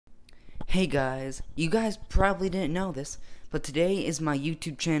Hey guys, you guys probably didn't know this, but today is my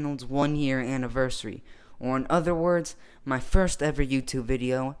YouTube channel's 1 year anniversary, or in other words, my first ever YouTube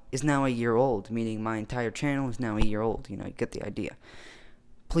video is now a year old, meaning my entire channel is now a year old. You get the idea.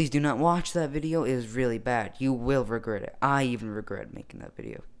 Please do not watch that video. It is really bad. You will regret it. I even regret making that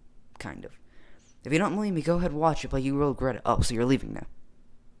video. Kind of. If you don't believe me, go ahead and watch it, but you will regret it. Oh, so you're leaving now.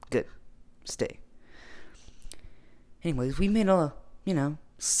 Good. Stay. Anyways, we made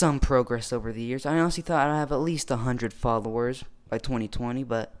some progress over the years. I honestly thought I'd have at least 100 followers by 2020,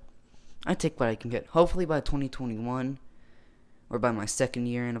 but I take what I can get. Hopefully by 2021, or by my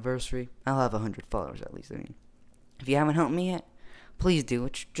 2nd-year anniversary, I'll have 100 followers at least. If you haven't helped me yet, please do.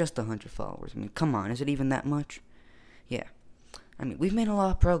 It's just 100 followers. Come on, is it even that much? Yeah. We've made a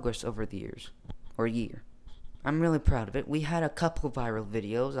lot of progress over the years, or year. I'm really proud of it. We had a couple viral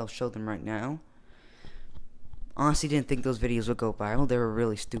videos. I'll show them right now. Honestly, didn't think those videos would go viral. They were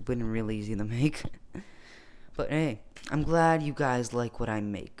really stupid and really easy to make. But hey, I'm glad you guys like what I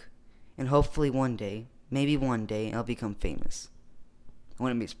make. And hopefully one day, maybe one day, I'll become famous. I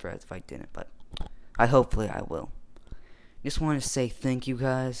wouldn't be surprised if I didn't, but hopefully I will. Just want to say thank you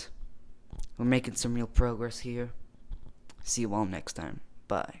guys. We're making some real progress here. See you all next time.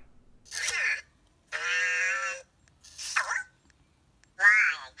 Bye.